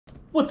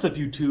What's up,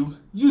 YouTube?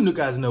 You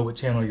guys know what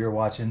channel you're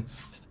watching.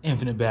 It's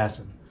Infinite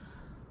Bassin.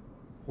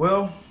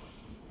 Well,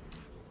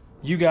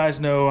 you guys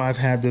know I've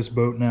had this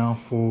boat now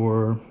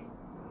for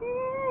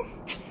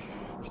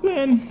it's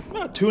been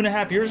about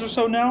 2.5 years or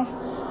so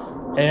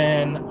now,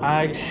 and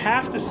I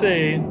have to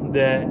say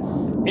that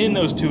in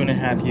those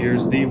 2.5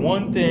 years, the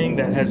one thing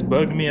that has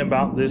bugged me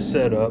about this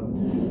setup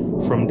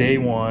from day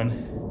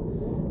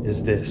one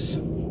is this.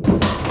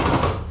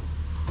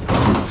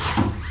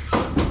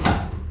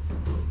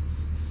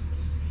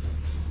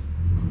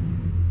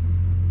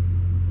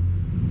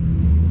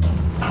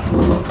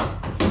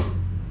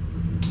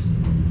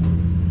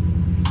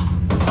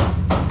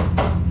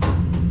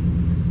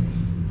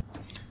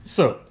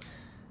 So,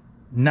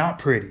 not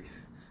pretty.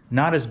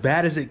 Not as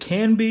bad as it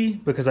can be,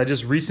 because I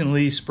just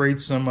recently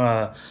sprayed some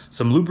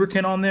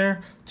lubricant on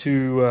there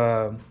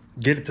to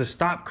get it to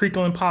stop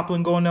creakling,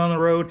 popping going down the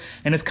road.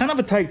 And it's kind of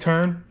a tight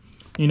turn,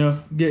 you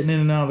know, getting in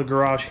and out of the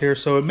garage here.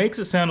 So it makes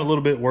it sound a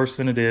little bit worse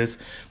than it is.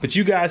 But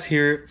you guys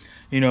hear it,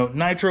 you know,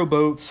 nitro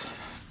boats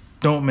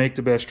don't make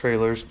the best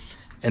trailers,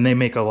 and they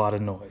make a lot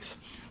of noise.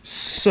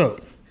 So,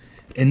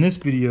 in this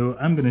video,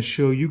 I'm gonna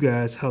show you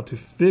guys how to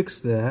fix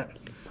that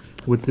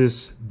with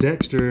this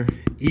Dexter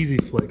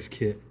EZ-Flex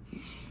kit.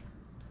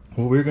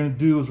 What we're gonna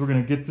do is we're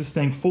gonna get this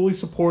thing fully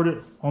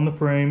supported on the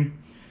frame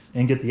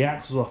and get the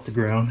axles off the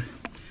ground.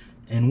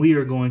 And we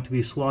are going to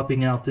be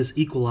swapping out this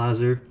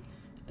equalizer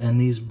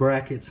and these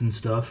brackets and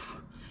stuff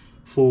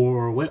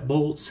for wet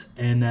bolts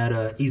and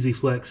that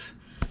EZ-Flex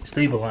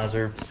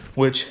stabilizer,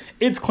 which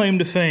its claim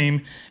to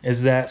fame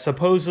is that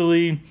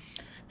supposedly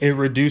it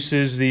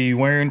reduces the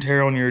wear and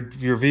tear on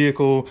your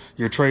vehicle,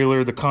 your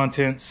trailer, the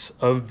contents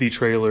of the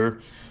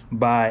trailer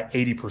by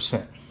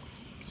 80%.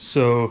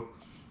 So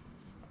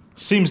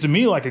seems to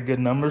me like a good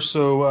number,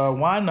 so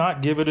why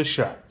not give it a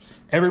shot?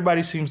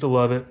 Everybody seems to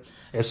love it.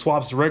 It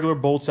swaps the regular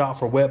bolts out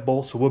for wet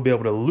bolts, so we'll be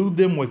able to lube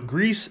them with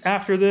grease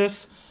after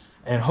this,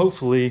 and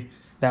hopefully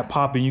that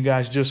popping you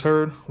guys just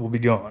heard will be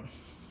gone.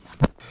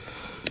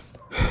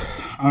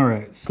 All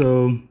right,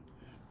 so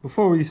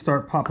before we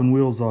start popping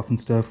wheels off and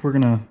stuff, we're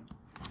gonna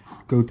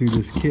go through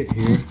this kit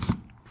here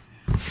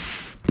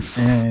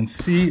and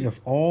see if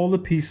all the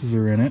pieces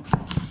are in it.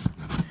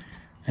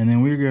 And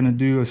then we're going to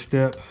do a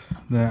step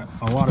that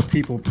a lot of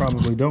people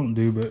probably don't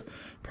do, but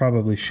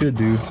probably should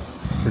do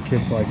for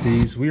kits like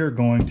these. We are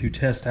going to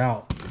test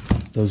out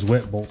those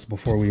wet bolts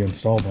before we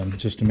install them,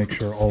 just to make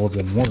sure all of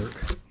them work.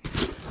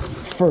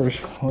 First,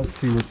 let's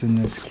see what's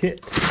in this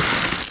kit.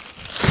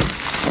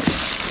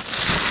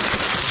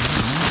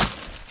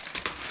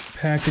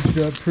 Packaged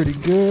up pretty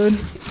good.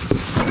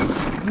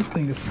 This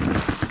thing is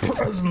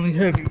surprisingly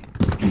heavy.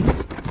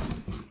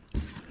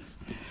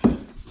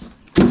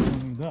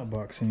 That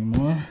box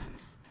anymore.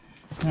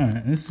 All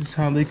right, this is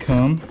how they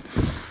come.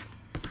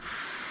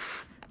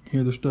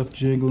 Hear the stuff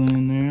jiggling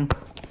in there.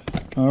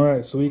 All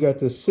right, so we got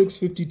this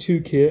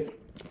 652 kit,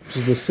 which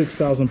is the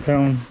 6,000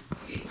 pound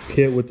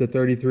kit with the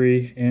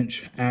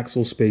 33-inch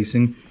axle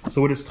spacing.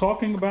 So what it's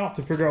talking about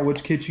to figure out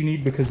which kit you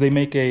need, because they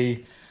make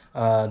a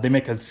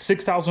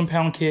 6,000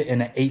 pound kit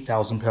and an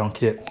 8,000 pound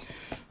kit.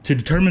 To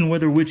determine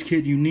which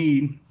kit you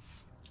need,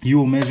 you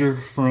will measure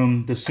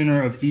from the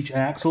center of each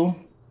axle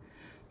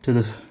to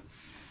the,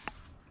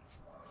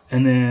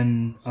 and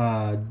then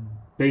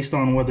based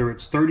on whether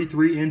it's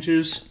 33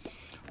 inches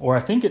or I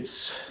think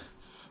it's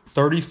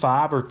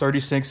 35 or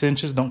 36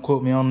 inches, don't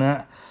quote me on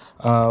that,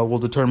 will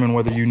determine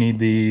whether you need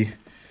the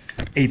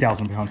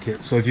 8,000 pound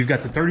kit. So if you've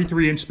got the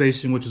 33-inch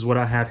spacing, which is what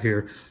I have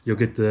here, you'll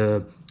get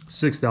the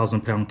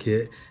 6,000 pound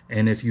kit.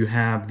 And if you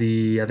have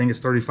the, I think it's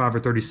 35 or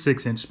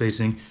 36-inch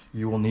spacing,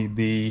 you will need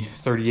the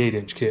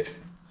 38-inch kit.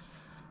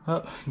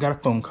 Oh, got a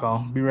phone call.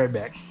 Be right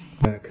back.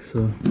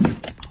 So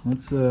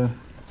let's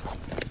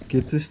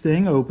get this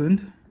thing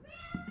opened.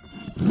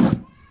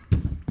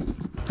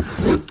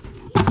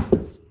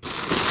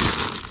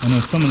 I know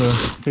some of the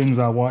things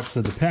I watched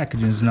said the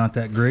packaging is not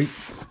that great,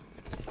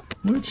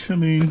 which, I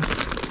mean,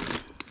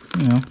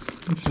 you know,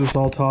 it's just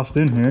all tossed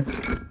in here.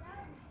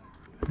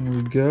 There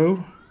we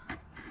go.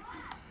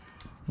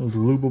 Those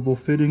lubable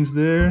fittings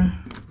there.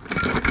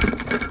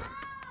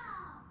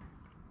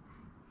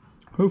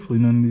 Hopefully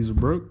none of these are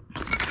broke.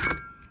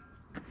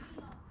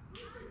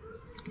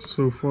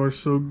 So far,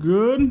 so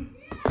good.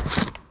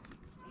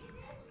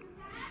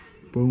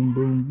 Boom,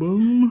 boom,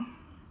 boom.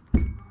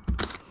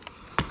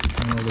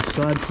 And all the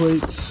side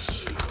plates.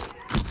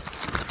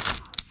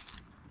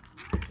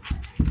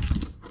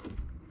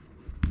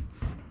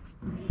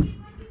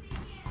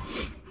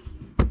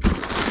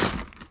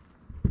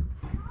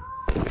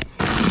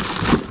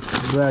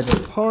 Bag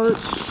of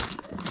parts.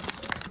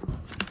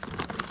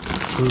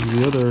 Those are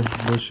the other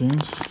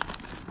bushings.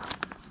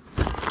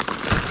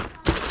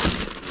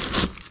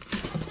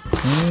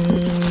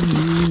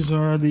 And these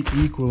are the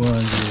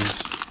equalizers.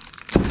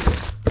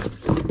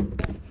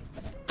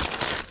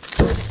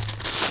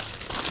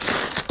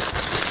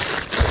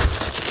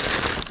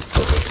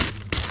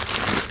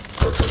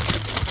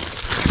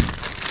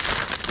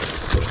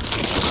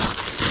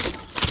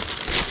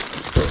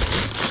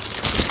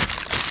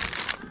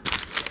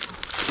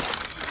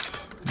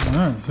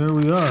 Alright, here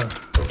we are.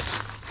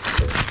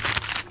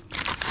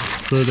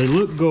 So they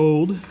look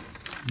gold,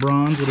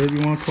 bronze, whatever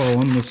you want to call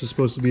them. This is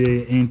supposed to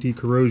be an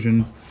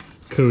anti-corrosion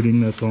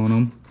coating that's on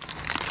them.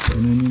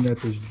 And then you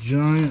got this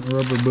giant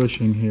rubber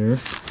bushing here.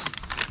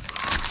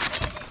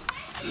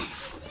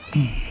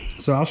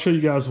 So I'll show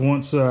you guys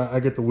once I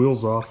get the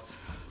wheels off.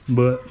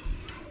 But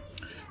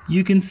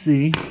you can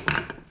see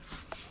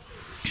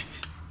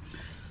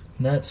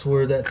that's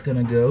where that's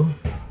gonna go.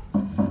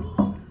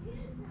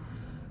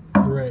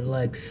 Right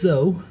like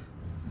so.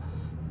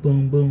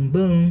 Boom, boom,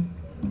 boom.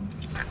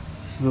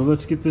 So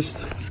let's get this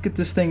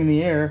thing in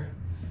the air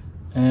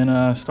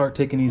and start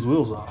taking these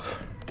wheels off.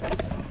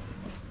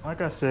 Like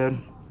I said,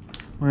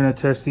 we're gonna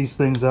test these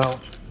things out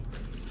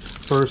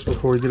first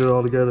before we get it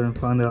all together and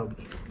find out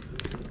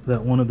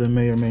that one of them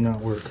may or may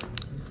not work.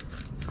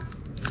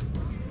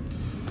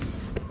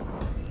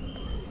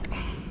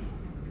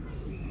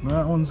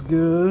 That one's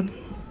good.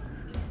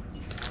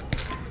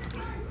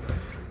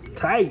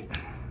 Tight.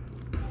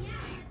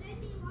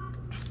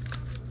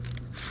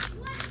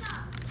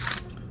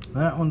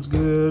 That one's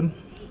good.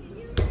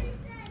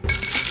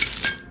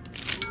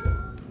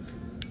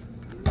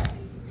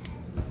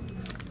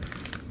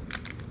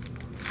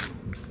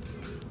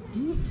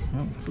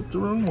 Oh, flipped the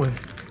wrong way.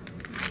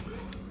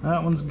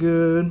 That one's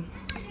good.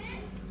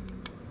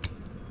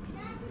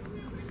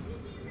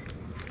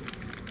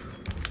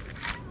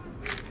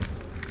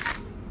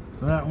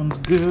 That one's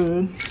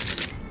good.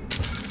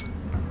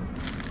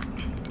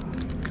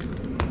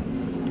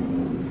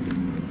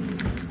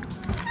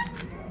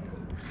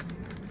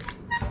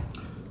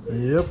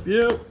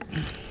 Yep.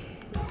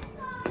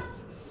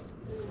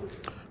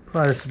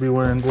 Probably should be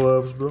wearing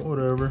gloves, but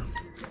whatever.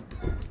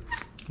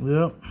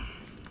 Yep.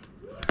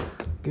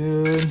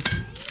 Good.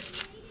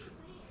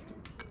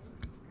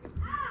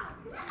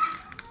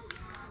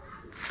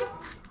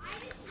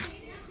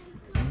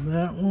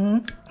 That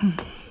one.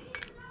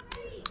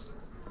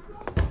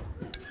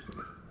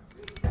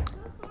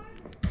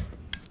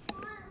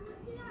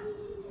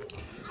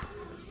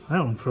 That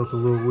one felt a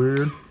little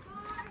weird,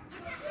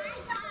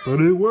 but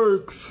it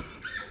works.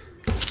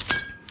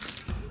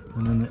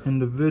 And then the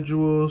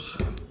individuals.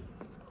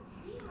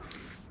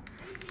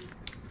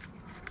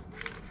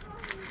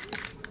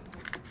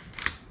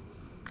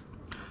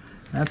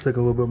 That took a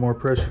little bit more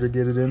pressure to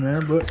get it in there,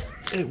 but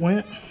it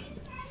went.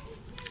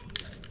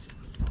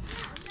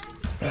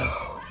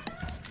 Oh.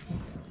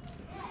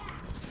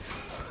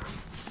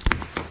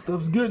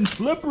 Stuff's getting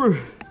slippery.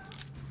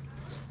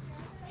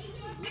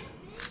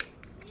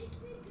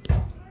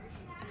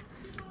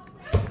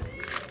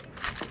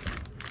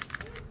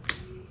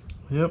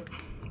 Yep,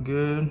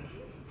 good.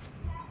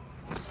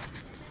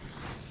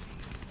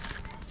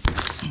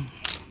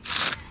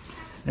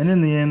 And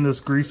in the end, this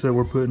grease that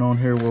we're putting on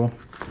here will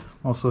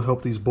also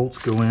help these bolts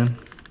go in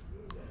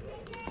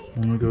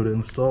when we go to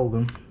install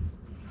them.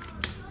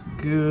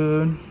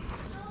 Good.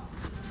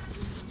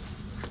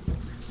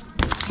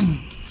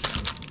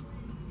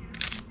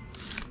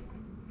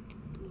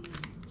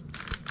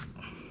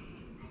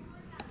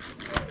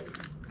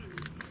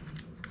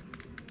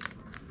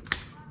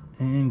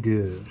 And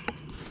good.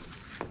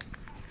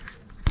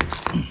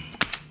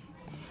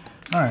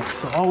 Alright,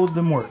 so all of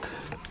them work.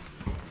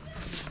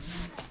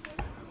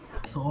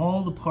 So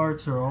all the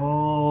parts are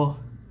all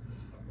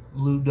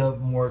lubed up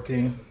and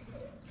working.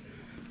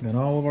 Got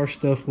all of our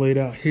stuff laid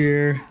out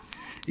here.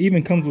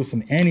 Even comes with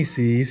some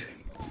anti-seize.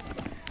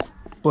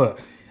 But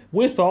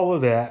with all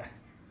of that,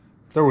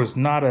 there was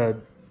not a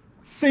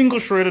single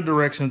shred of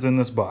directions in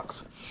this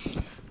box.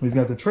 We've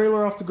got the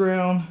trailer off the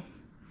ground.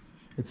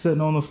 It's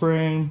sitting on the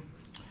frame.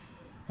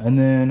 And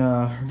then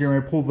we're getting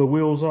ready to pull the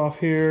wheels off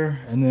here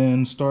and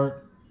then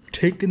start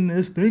taking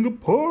this thing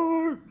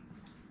apart.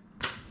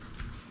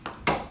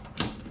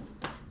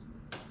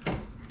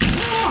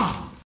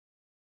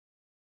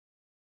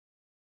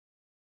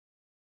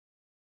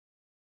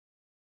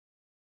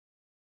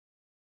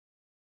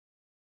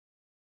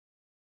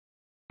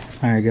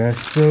 All right, guys,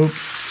 so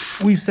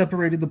we've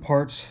separated the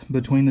parts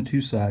between the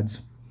two sides.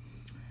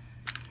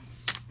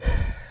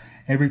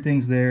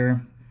 Everything's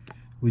there.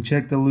 We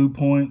checked the lube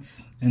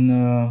points and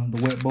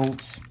the wet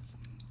bolts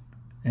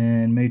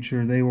and made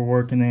sure they were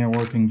working. They are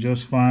working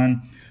just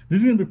fine. This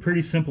is going to be a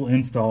pretty simple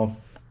install.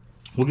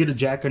 We'll get a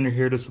jack under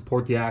here to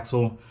support the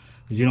axle,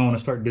 because you don't want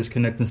to start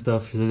disconnecting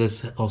stuff,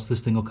 else this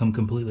thing will come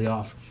completely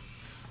off.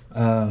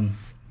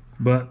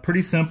 But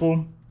pretty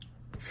simple.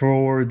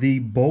 For the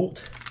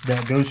bolt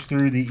that goes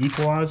through the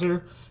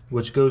equalizer,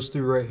 which goes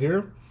through right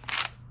here,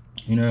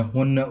 you know,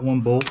 one nut,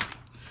 one bolt,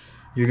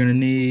 you're going to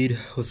need,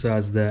 what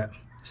size is that?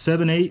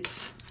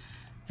 7/8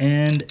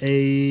 and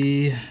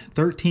a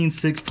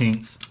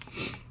 13/16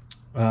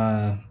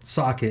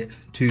 socket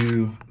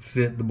to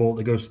fit the bolt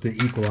that goes to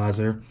the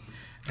equalizer.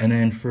 And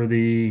then for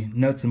the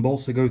nuts and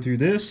bolts that go through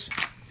this,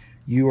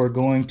 you are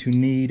going to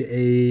need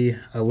a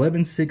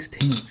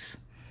 11/16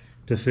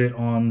 to fit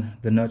on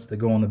the nuts that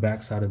go on the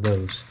back side of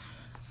those.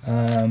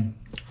 I'm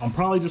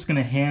probably just going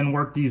to hand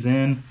work these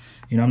in.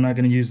 You know, I'm not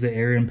going to use the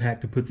air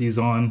impact to put these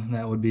on.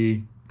 That would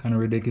be kind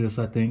of ridiculous,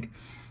 I think.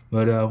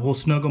 But we'll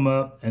snug them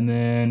up and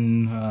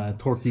then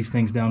torque these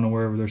things down to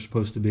wherever they're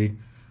supposed to be.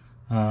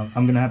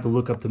 I'm gonna have to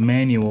look up the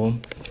manual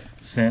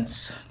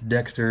since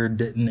Dexter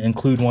didn't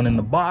include one in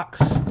the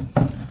box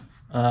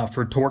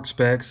for torque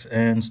specs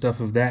and stuff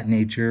of that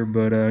nature.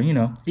 But you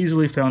know,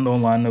 easily found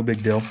online, no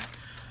big deal.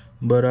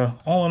 But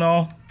all in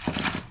all,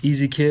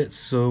 easy kit.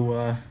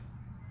 So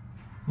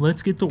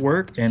let's get to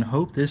work and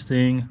hope this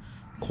thing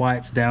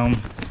quiets down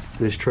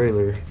this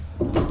trailer.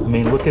 I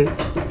mean, look at...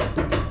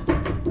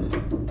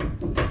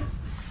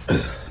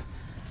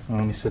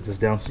 Let me set this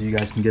down so you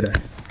guys can get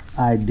an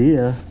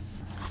idea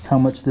how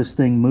much this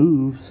thing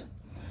moves.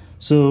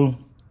 So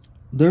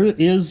there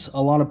is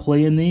a lot of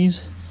play in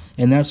these,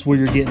 and that's where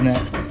you're getting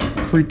that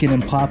creaking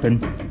and popping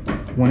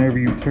whenever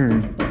you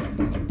turn.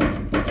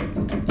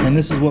 And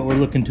this is what we're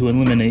looking to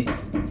eliminate.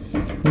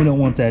 We don't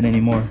want that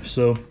anymore.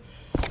 So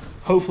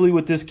hopefully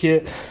with this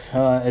kit,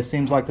 it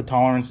seems like the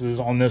tolerances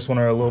on this one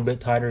are a little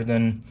bit tighter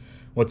than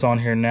what's on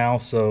here now.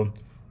 So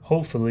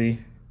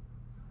hopefully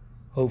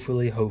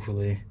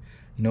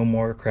no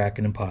more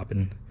cracking and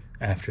popping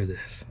after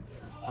this.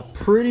 I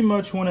pretty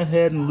much went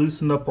ahead and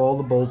loosened up all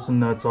the bolts and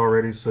nuts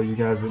already, so you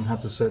guys didn't have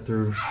to sit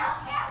through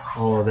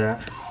all of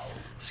that.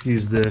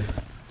 Excuse the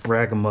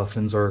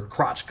ragamuffins or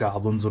crotch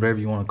goblins, whatever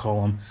you want to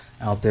call them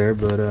out there.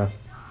 But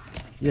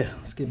yeah,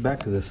 let's get back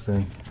to this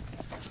thing.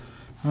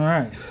 All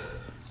right,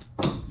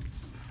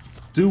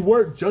 do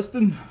work,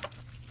 Justin.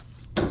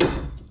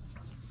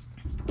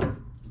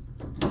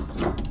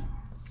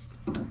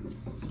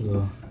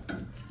 So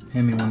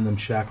hand me one of them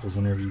shackles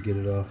whenever you get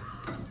it off.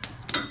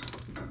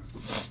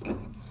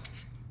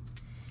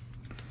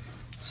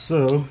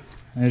 So,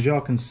 as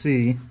y'all can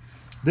see,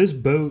 this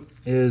boat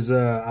is,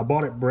 I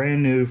bought it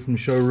brand new from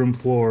showroom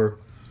floor,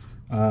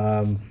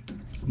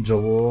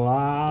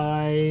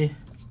 July,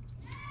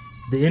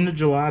 the end of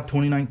July of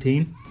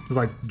 2019. It was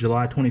like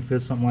July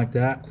 25th, something like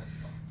that.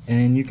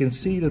 And you can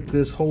see that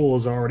this hole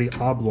is already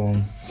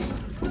oblong.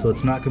 So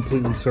it's not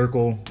completely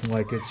circle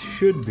like it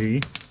should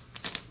be.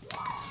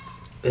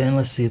 And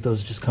let's see if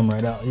those just come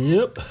right out.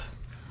 Yep.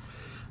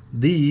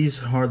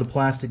 These are the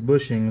plastic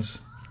bushings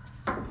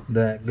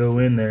that go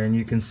in there, and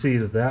you can see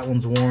that that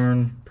one's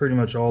worn pretty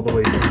much all the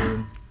way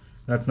through.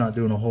 That's not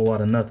doing a whole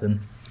lot of nothing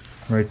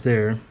right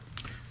there.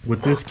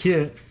 With this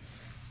kit,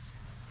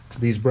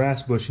 these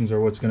brass bushings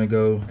are what's going to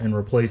go and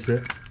replace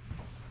it.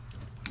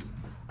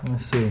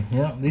 Let's see.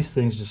 Yeah, these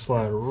things just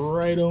slide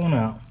right on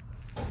out.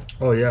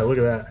 Oh yeah, look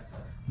at that.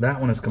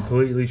 That one is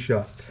completely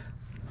shot.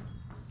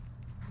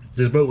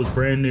 This boat was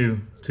brand new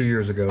 2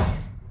 years ago.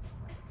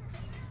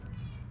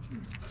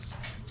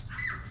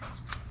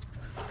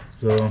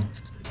 So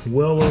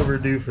well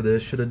overdue for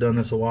this. Should have done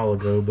this a while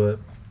ago, but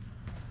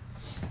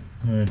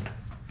that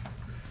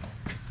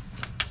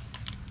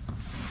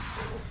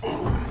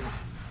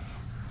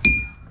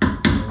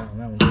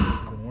one looks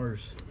even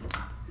worse.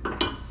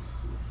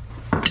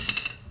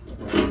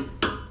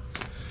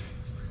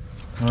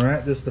 All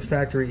right, this is the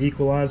factory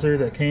equalizer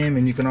that came,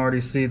 and you can already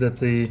see that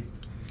the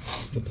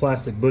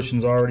plastic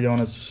bushing's already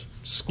on its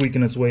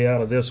squeaking its way out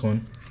of this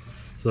one.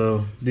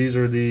 So these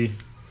are the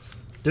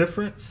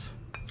difference.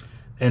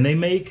 And they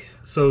make,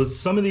 so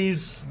some of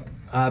these,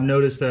 I've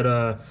noticed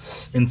that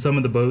in some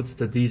of the boats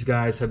that these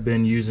guys have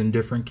been using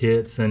different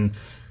kits, and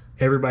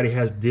everybody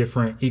has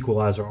different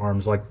equalizer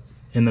arms. Like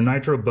in the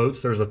nitro boats,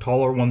 there's a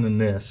taller one than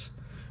this,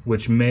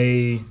 which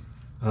may,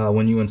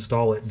 when you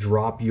install it,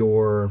 drop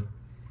your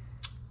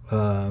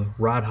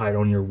rod height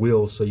on your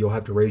wheels, so you'll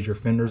have to raise your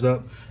fenders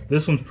up.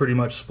 This one's pretty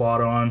much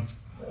spot on,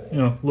 you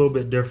know, a little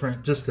bit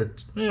different, just a,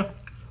 yeah,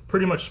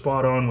 pretty much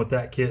spot on with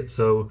that kit.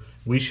 So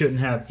we shouldn't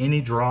have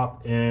any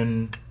drop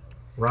in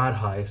rod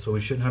height, so we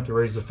shouldn't have to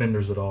raise the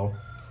fenders at all.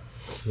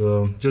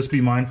 So just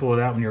be mindful of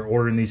that when you're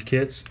ordering these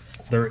kits.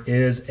 There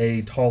is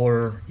a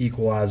taller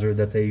equalizer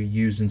that they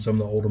used in some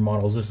of the older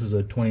models. This is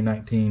a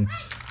 2019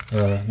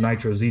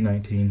 Nitro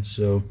Z19.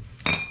 So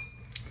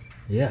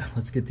yeah,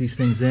 let's get these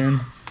things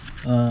in.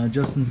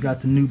 Justin's got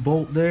the new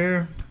bolt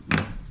there.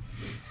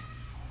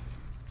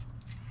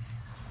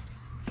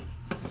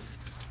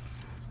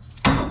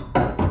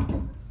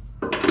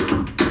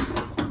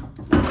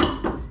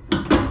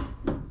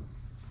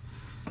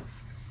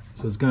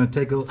 So it's going to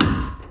take a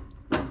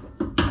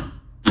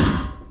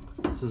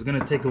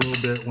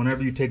little bit.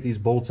 Whenever you take these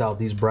bolts out,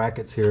 these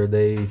brackets here,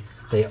 they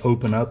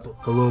open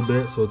up a little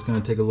bit, so it's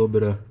going to take a little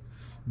bit of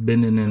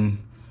bending and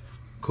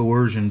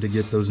coercion to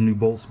get those new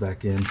bolts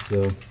back in.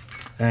 So,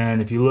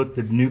 and if you look,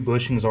 the new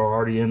bushings are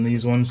already in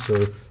these ones, so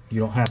you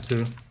don't have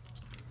to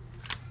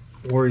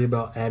worry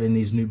about adding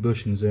these new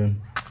bushings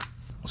in.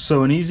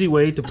 So an easy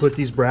way to put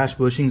these brass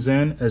bushings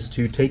in is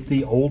to take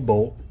the old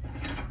bolt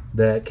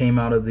that came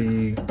out of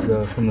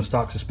from the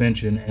stock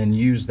suspension and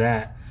use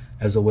that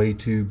as a way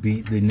to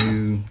beat the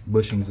new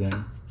bushings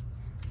in.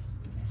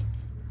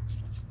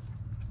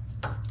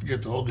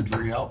 Get the old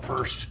debris out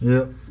first.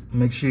 Yep.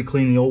 Make sure you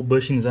clean the old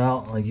bushings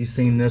out. Like you've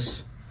seen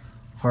this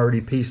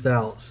already pieced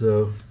out,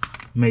 so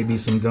maybe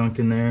some gunk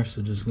in there.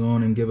 So just go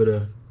on and give it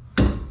a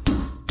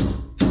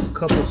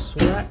couple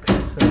swacks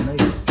and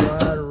make it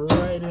slide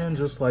right in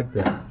just like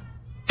that.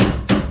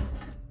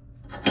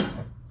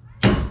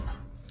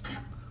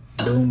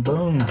 Boom,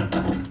 boom.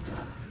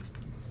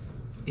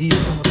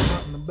 Even on the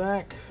front and the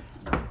back.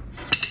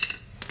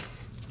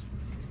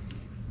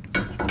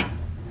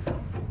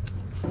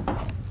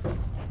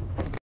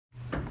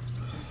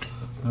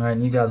 Alright,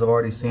 and you guys have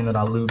already seen that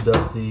I lubed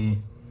up the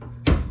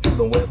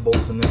wet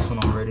bolts in this one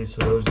already,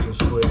 so those just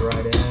slid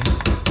right in.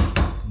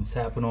 And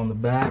tapping on the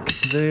back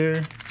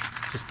there.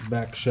 Just the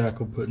back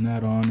shackle, putting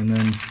that on, and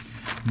then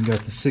you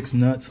got the 6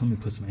 nuts. Let me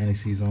put some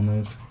anti-seize on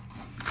those.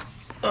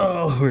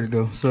 Oh, where'd it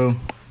go? So,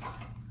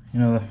 you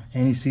know, the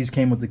anti-seize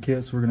came with the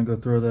kit, so we're gonna go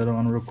throw that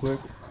on real quick.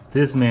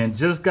 This man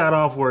just got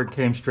off work,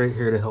 came straight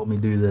here to help me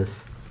do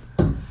this.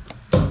 Good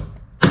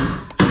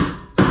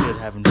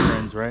having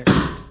friends, right?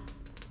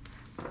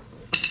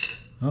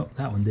 Oh,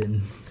 that one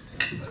didn't.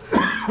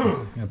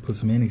 Gotta put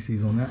some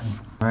anti-seize on that one.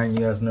 All right, you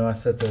guys know I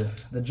set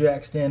the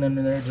jack stand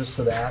under there just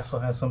so the axle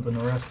has something to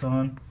rest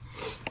on.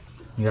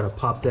 You gotta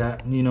pop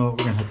that. You know what,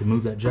 we're gonna have to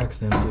move that jack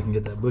stand so we can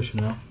get that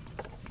bushing out.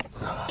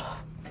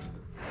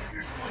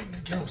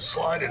 You don't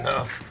slide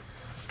enough.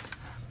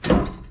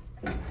 There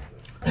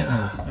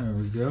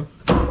we go.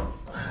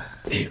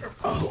 Here,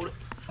 I'll hold it.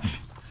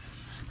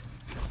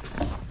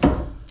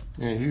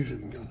 Yeah, usually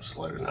you can get them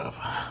slide enough.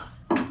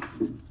 Alright,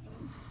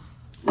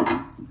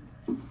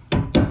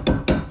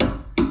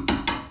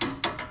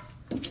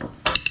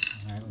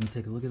 let me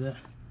take a look at that.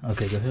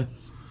 Okay, go ahead.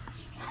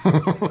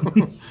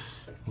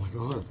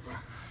 Look,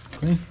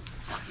 Okay.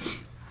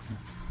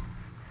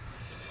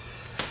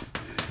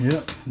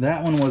 Yep,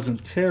 that one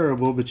wasn't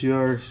terrible, but you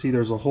already see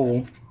there's a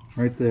hole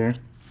right there.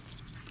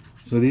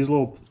 So these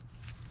little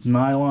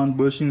nylon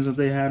bushings that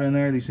they had in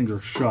there, these things are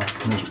shot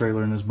in this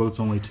trailer, and this boat's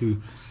only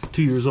two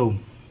years old.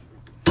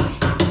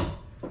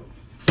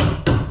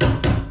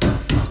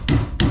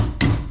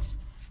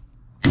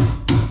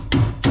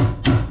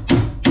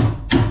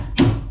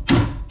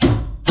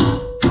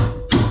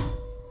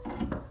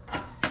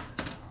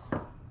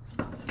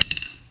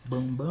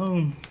 Boom,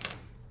 boom.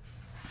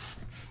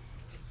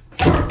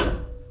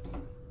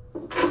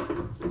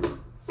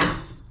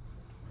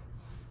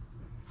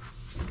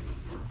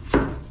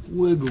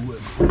 Wiggle,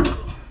 wiggle, wiggle.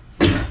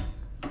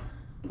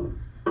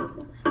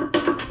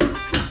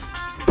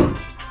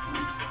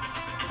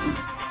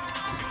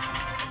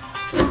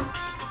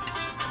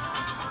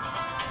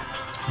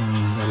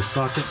 Got a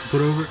socket to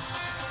put over it.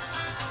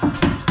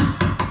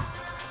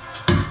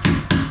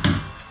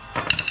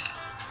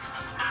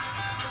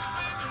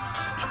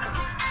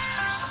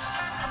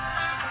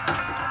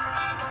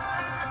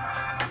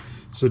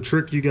 So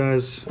trick you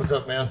guys what's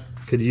up, man?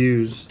 could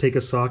use, take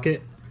a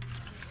socket,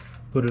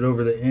 put it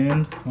over the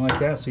end like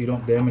that so you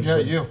don't damage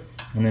it. You.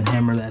 And then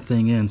hammer that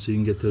thing in so you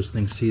can get those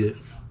things seated.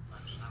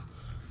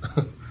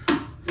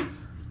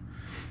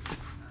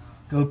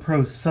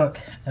 GoPros suck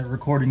at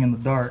recording in the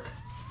dark.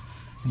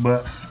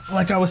 But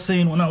like I was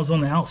saying when I was on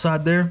the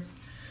outside there,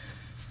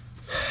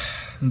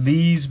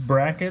 these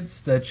brackets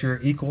that your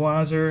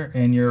equalizer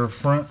and your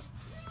front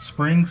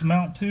springs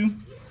mount to,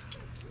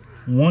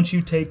 once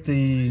you take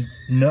the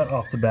nut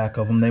off the back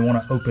of them, they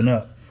want to open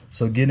up.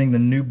 So getting the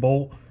new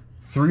bolt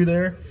through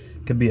there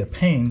could be a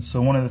pain.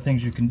 So one of the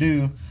things you can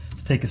do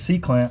is take a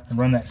C-clamp and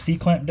run that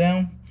C-clamp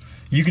down.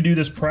 You could do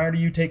this prior to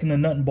you taking the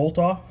nut and bolt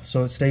off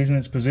so it stays in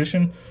its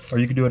position, or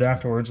you could do it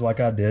afterwards like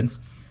I did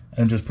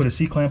and just put a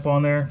C-clamp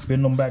on there,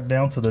 bend them back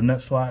down so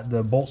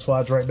the bolt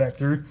slides right back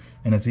through,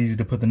 and it's easy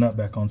to put the nut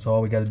back on. So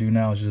all we got to do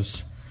now is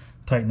just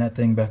tighten that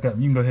thing back up.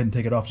 You can go ahead and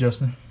take it off,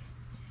 Justin.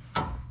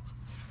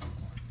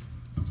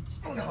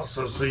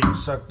 Also, so you can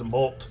suck the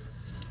bolt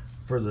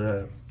for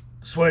the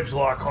swedge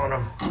lock on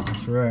them.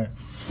 That's right.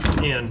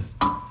 In.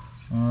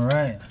 All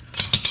right.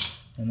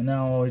 And then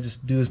now all we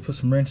just do is put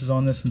some wrenches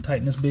on this and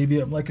tighten this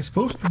baby up like it's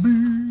supposed to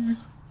be.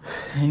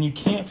 And you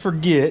can't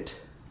forget,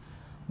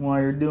 while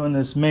you're doing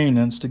this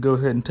maintenance, to go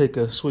ahead and take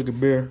a swig of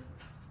beer.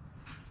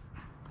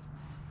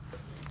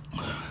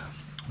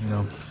 You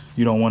know,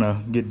 you don't want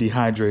to get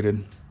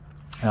dehydrated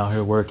out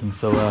here working,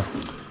 so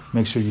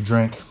make sure you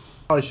drink.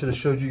 Probably should have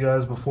showed you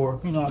guys before.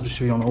 You know, I'll just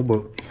show you on the old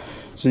boat.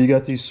 So you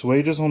got these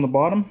swages on the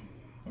bottom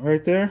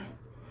right there.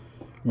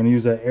 I'm going to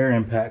use that air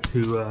impact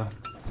to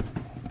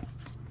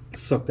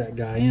suck that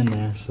guy in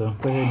there. So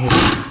go ahead and hit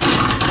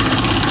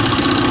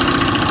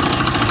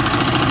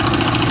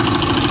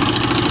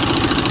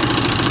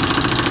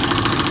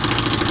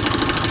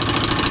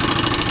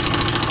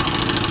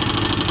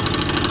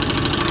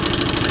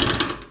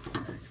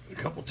it. A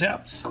couple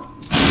taps.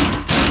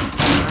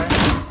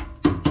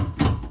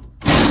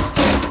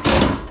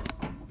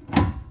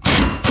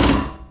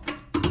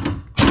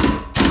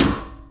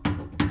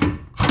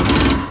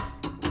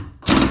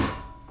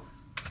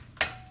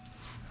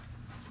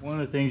 One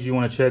of the things you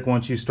want to check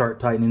once you start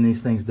tightening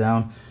these things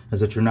down is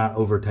that you're not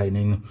over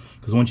tightening them,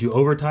 because once you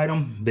over tighten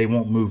them, they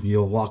won't move.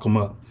 You'll lock them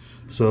up.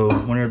 So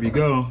whenever you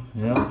go,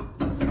 yeah,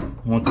 you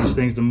want these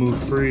things to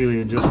move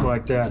freely and just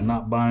like that,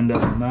 not bind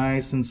up,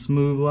 nice and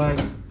smooth like.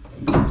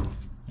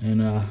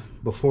 And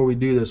before we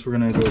do this, we're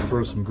gonna go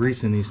throw some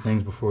grease in these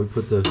things before we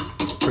put the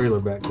trailer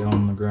back down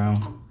on the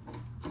ground.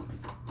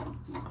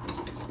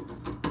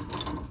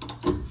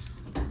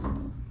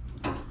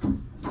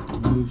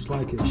 Moves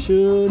like it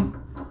should.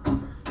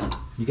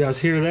 You guys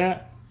hear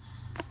that?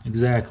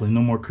 Exactly,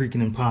 no more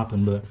creaking and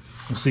popping, but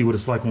we'll see what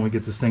it's like when we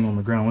get this thing on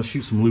the ground. Let's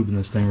shoot some lube in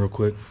this thing real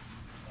quick.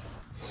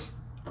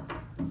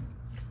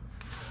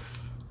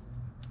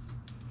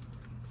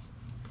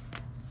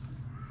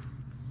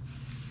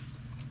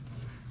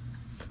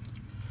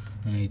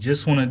 And you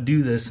just want to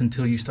do this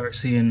until you start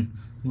seeing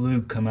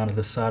lube come out of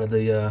the side of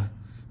the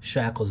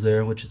shackles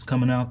there, which is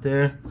coming out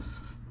there.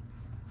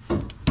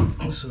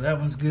 So that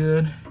one's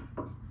good.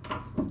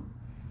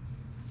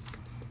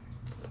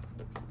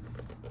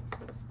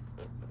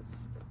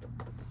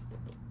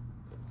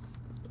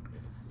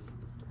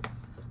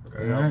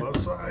 Right on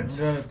both sides.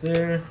 Got it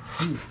there.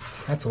 Ooh,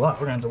 that's a lot.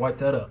 We're gonna have to wipe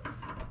that up.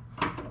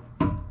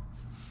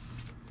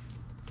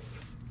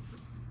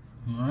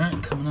 All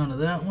right, coming out of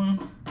that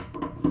one.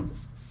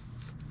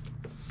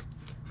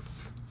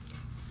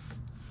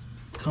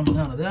 Coming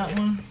out of that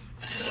one.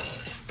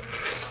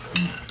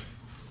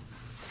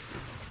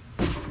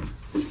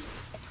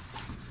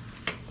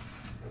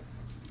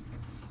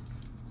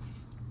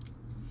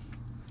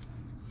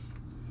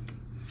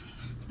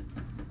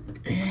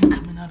 And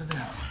coming out of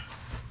that one.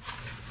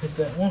 Hit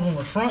that one on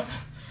the front,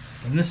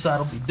 and this side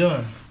will be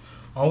done.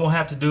 All we'll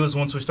have to do is,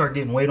 once we start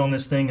getting weight on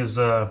this thing, is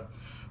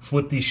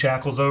flip these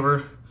shackles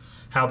over.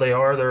 How they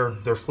are,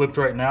 they're flipped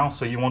right now,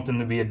 so you want them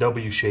to be a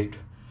W shaped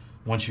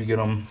once you get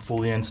them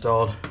fully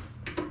installed.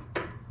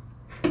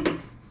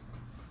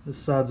 This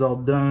side's all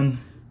done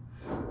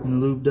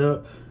and lubed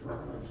up.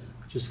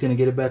 Just gonna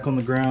get it back on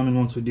the ground, and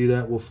once we do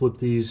that, we'll flip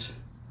those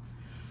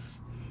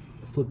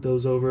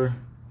over,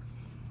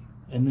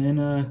 and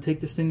then take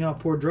this thing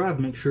out for a drive,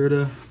 make sure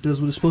it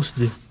does what it's supposed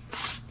to do.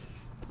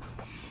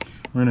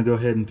 We're gonna go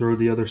ahead and throw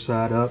the other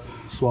side up,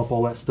 swap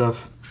all that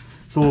stuff.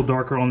 It's a little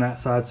darker on that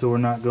side, so we're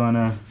not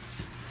gonna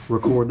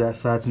record that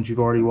side since you've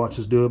already watched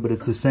us do it, but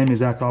it's the same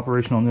exact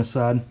operation on this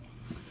side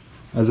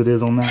as it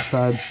is on that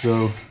side,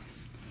 so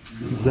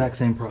exact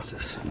same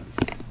process.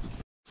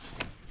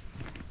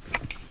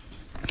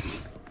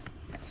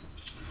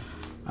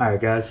 Alright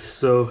guys,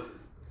 so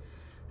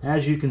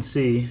as you can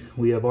see,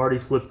 we have already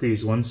flipped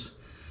these ones.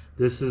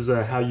 This is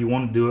how you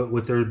want to do it.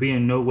 With there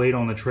being no weight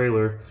on the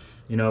trailer,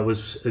 you know, it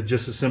was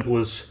just as simple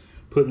as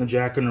putting the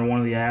jack under one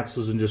of the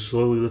axles and just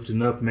slowly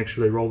lifting it up and make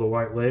sure they roll the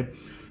right way.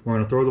 We're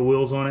going to throw the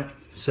wheels on it,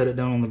 set it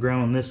down on the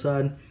ground on this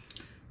side,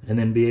 and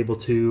then be able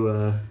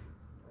to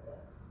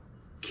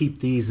keep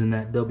these in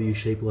that W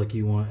shape like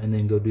you want, and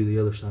then go do the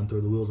other side and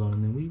throw the wheels on,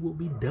 and then we will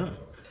be done.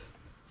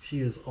 She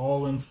is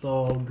all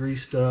installed,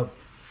 greased up,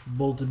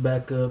 bolted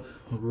back up,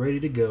 ready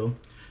to go.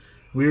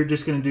 We're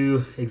just going to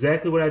do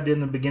exactly what I did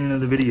in the beginning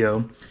of the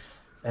video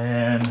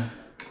and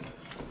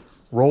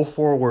roll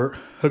forward,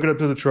 hook it up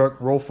to the truck,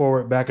 roll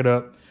forward, back it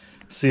up,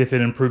 see if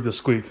it improved the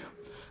squeak.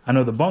 I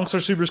know the bunks are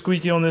super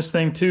squeaky on this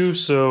thing too,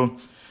 so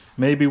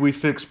maybe we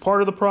fixed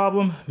part of the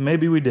problem,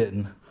 maybe we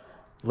didn't.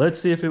 Let's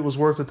see if it was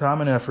worth the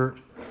time and effort.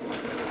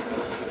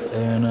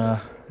 And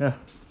yeah.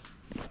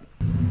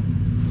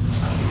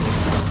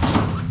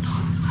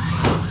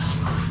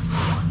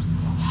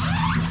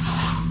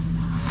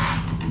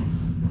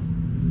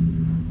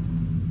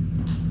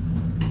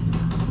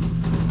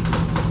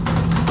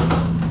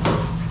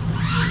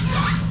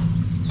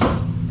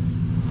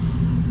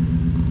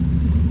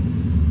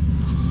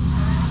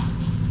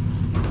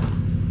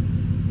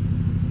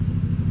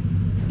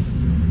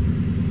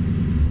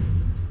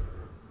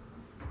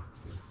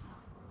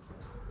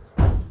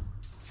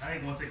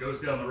 Once it goes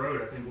down the road,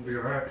 I think we'll be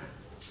all right.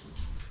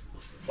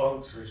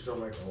 Bunks are still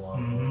making a lot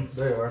of noise.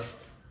 They are.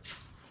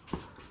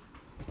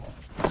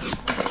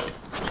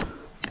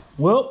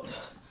 Well,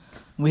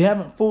 we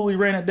haven't fully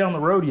ran it down the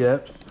road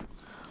yet,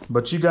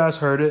 but you guys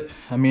heard it.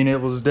 I mean, it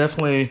was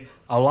definitely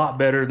a lot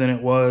better than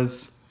it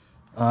was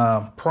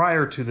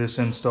prior to this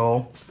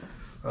install.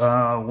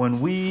 I'll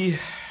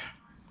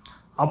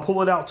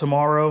pull it out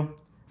tomorrow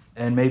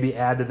and maybe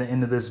add to the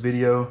end of this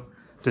video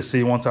to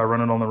see once I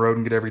run it on the road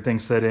and get everything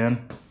set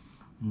in.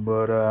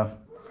 But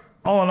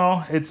all in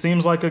all, it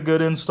seems like a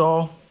good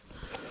install.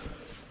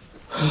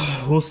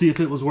 We'll see if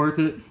it was worth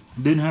it.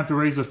 Didn't have to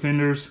raise the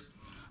fenders.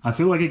 I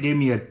feel like it gave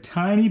me a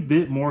tiny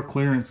bit more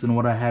clearance than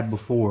what I had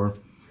before.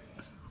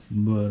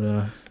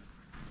 But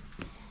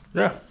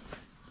yeah,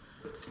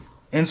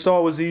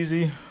 install was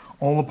easy.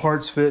 All the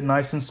parts fit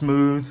nice and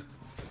smooth.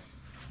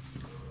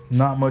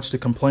 Not much to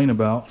complain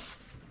about.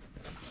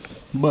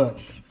 But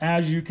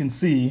as you can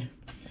see,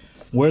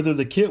 whether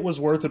the kit was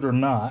worth it or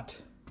not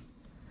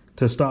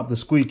to stop the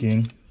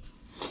squeaking,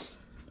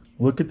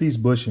 look at these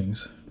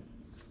bushings.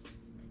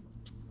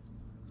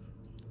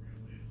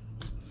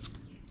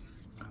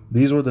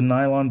 These were the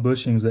nylon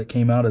bushings that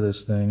came out of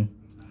this thing.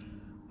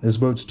 This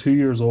boat's 2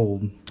 years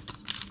old.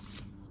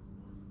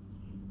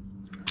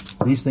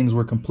 These things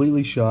were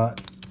completely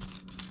shot.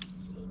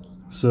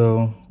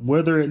 So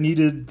whether it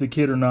needed the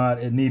kit or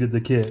not, it needed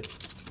the kit.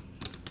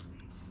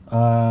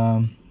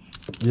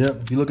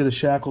 Yep, if you look at the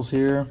shackles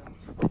here,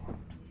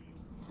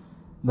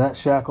 that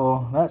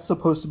shackle, that's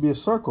supposed to be a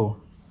circle.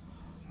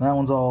 That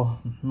one's all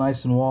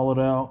nice and wallowed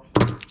out.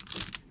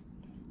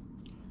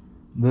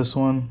 This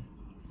one,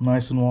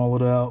 nice and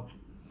walled out.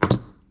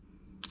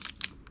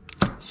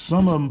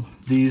 Some of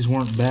these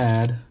weren't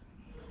bad.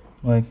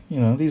 Like, you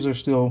know, these are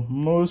still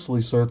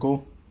mostly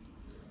circle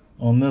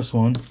on this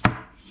one.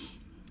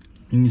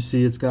 And you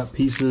see it's got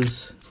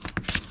pieces,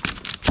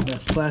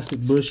 that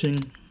plastic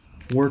bushing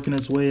working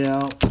its way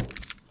out,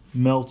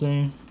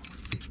 melting.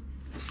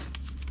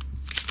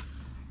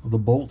 The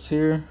bolts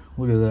here,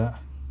 look at that.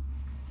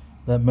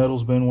 That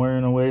metal's been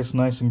wearing away. It's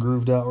nice and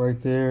grooved out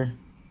right there.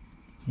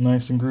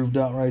 Nice and grooved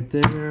out right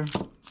there.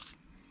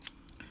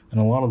 And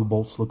a lot of the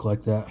bolts look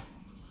like that.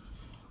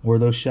 Where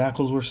those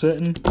shackles were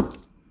sitting,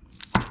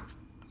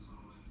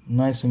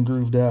 nice and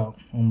grooved out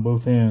on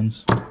both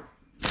ends.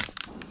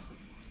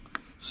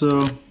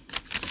 So,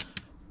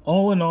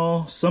 all in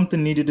all,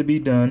 something needed to be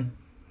done.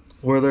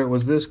 Whether it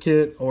was this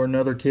kit or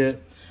another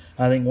kit,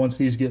 I think once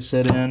these get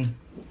set in,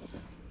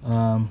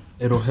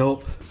 it'll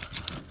help.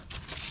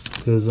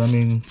 Because, I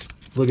mean,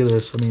 look at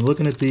this. I mean,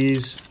 looking at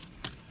these,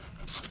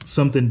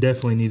 something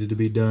definitely needed to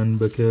be done,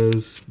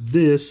 because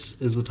this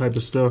is the type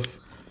of stuff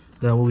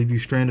that will leave you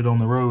stranded on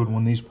the road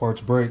when these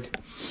parts break.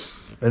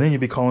 And then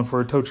you'd be calling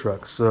for a tow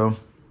truck. So,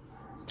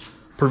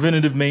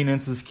 preventative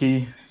maintenance is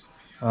key.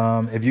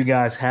 If you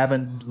guys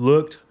haven't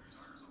looked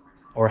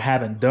or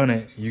haven't done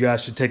it, you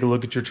guys should take a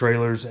look at your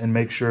trailers and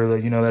make sure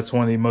that, you know, that's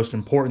one of the most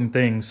important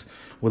things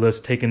with us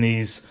taking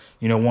these,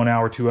 you know, 1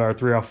 hour, 2 hour,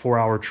 3 hour, 4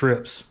 hour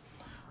trips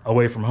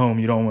away from home.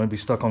 You don't want to be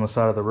stuck on the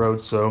side of the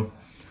road. So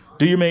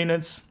do your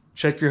maintenance,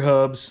 check your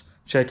hubs,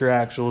 check your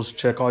axles,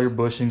 check all your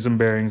bushings and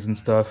bearings and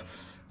stuff,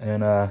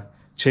 and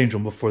change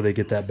them before they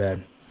get that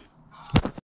bad.